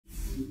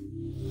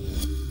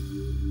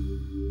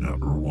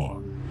Number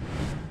 1.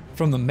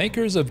 From the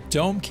makers of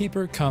Dome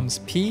Keeper comes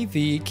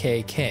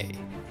PVKK.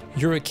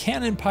 You're a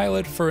cannon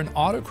pilot for an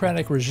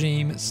autocratic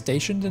regime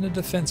stationed in a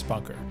defense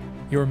bunker.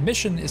 Your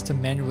mission is to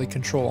manually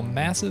control a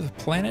massive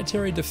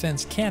planetary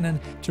defense cannon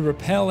to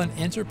repel an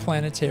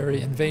interplanetary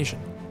invasion.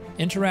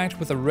 Interact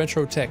with a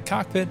retro-tech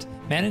cockpit,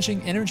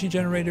 managing energy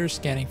generators,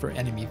 scanning for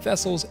enemy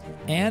vessels,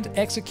 and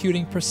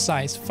executing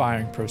precise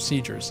firing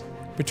procedures.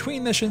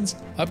 Between missions,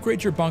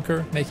 upgrade your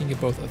bunker, making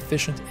it both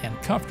efficient and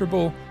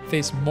comfortable,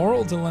 face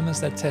moral dilemmas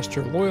that test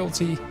your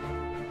loyalty,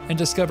 and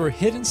discover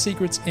hidden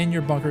secrets in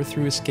your bunker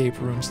through escape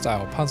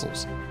room-style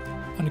puzzles,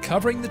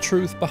 uncovering the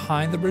truth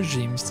behind the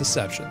regime's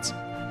deceptions.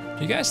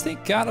 Do you guys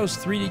think Godot's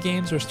 3D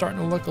games are starting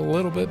to look a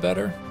little bit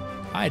better?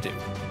 I do.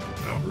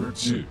 Number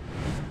 2.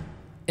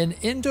 In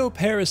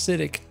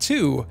Endoparasitic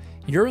 2,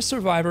 you're a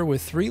survivor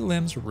with 3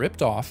 limbs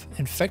ripped off,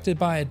 infected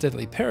by a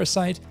deadly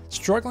parasite,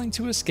 struggling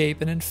to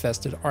escape an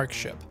infested Ark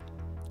ship.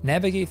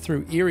 Navigate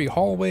through eerie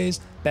hallways,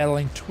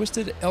 battling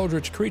twisted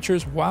eldritch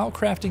creatures while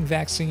crafting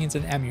vaccines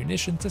and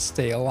ammunition to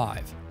stay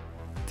alive.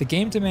 The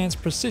game demands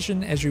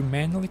precision as you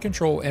manually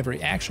control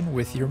every action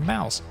with your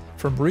mouse,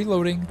 from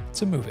reloading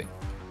to moving.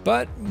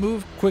 But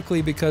move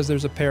quickly because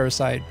there's a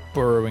parasite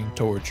burrowing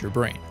towards your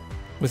brain.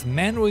 With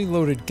manually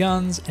loaded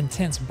guns,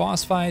 intense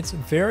boss fights,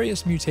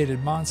 various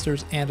mutated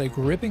monsters, and a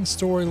gripping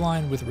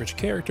storyline with rich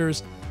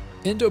characters,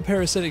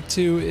 Endoparasitic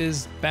 2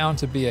 is bound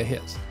to be a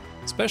hit,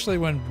 especially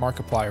when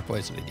Markiplier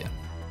plays it again.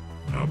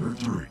 Number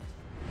 3.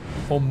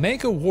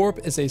 Omega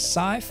Warp is a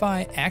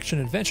sci-fi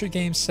action-adventure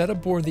game set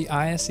aboard the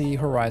ISE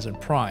Horizon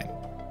Prime.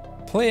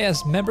 Play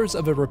as members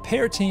of a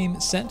repair team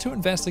sent to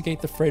investigate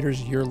the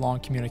freighter's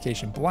year-long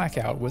communication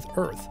blackout with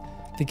Earth.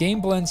 The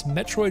game blends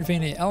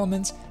Metroidvania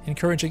elements,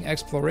 encouraging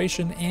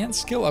exploration and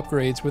skill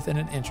upgrades within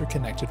an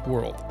interconnected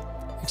world.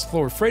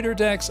 Explore freighter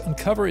decks,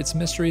 uncover its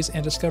mysteries,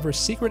 and discover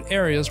secret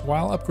areas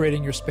while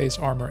upgrading your space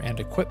armor and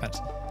equipment.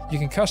 You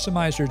can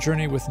customize your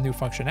journey with new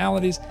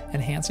functionalities,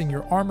 enhancing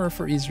your armor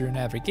for easier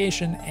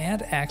navigation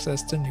and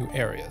access to new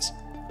areas.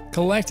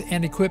 Collect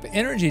and equip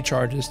energy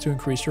charges to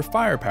increase your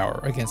firepower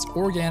against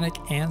organic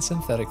and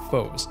synthetic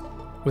foes,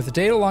 with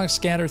data logs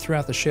scattered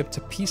throughout the ship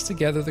to piece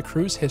together the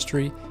crew's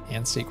history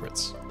and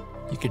secrets.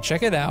 You can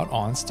check it out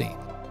on Steam.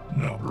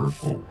 Number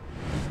 4.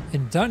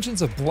 In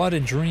Dungeons of Blood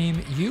and Dream,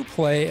 you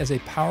play as a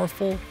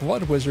powerful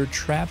blood wizard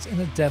trapped in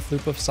a death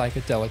loop of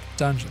psychedelic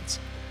dungeons.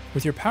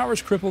 With your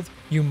powers crippled,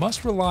 you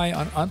must rely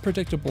on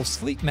unpredictable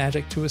sleep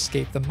magic to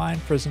escape the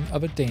mind prison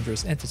of a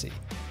dangerous entity.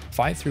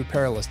 Fight through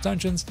perilous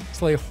dungeons,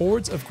 slay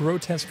hordes of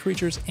grotesque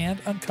creatures, and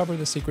uncover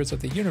the secrets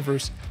of the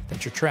universe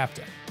that you're trapped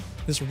in.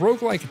 This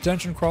roguelike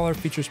dungeon crawler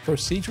features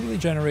procedurally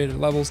generated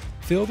levels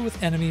filled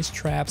with enemies,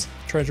 traps,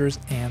 treasures,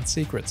 and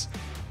secrets.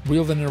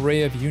 Wield an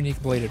array of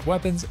unique bladed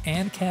weapons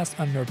and cast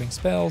unnerving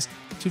spells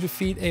to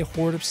defeat a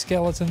horde of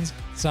skeletons,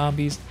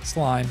 zombies,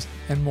 slimes,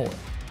 and more.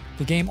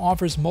 The game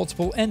offers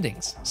multiple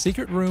endings,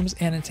 secret rooms,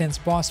 and intense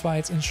boss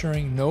fights,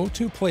 ensuring no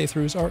 2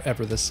 playthroughs are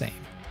ever the same.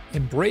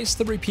 Embrace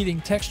the repeating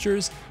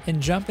textures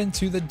and jump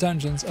into the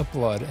dungeons of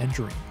Blood and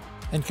Dream.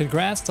 And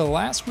congrats to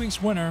last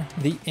week's winner,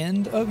 The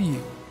End of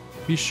You.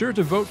 Be sure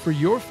to vote for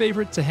your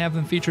favorite to have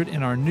them featured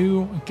in our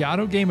new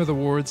Godot Game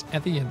Awards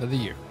at the end of the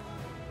year.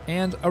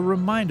 And a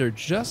reminder,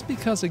 just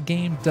because a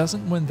game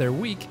doesn't win their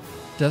week,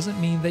 doesn't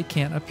mean they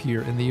can't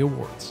appear in the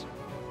awards.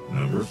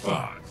 Number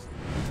 5.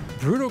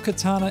 Godot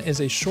Katana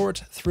is a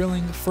short,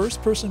 thrilling,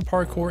 first-person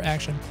parkour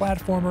action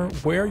platformer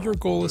where your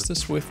goal is to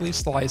swiftly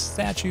slice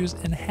statues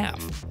in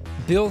half.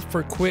 Built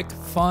for quick,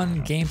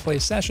 fun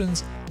gameplay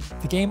sessions,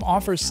 the game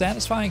offers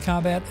satisfying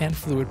combat and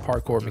fluid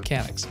parkour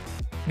mechanics.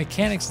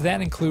 Mechanics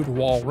that include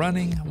wall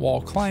running,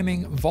 wall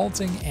climbing,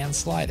 vaulting, and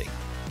sliding.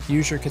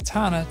 Use your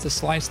katana to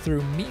slice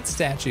through meat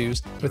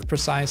statues with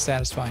precise,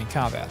 satisfying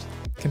combat.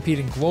 Compete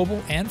in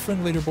global and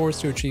friend leaderboards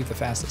to achieve the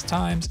fastest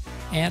times,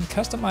 and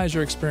customize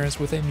your experience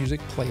with a music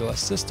playlist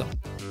system,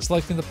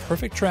 selecting the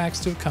perfect tracks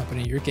to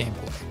accompany your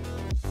gameplay.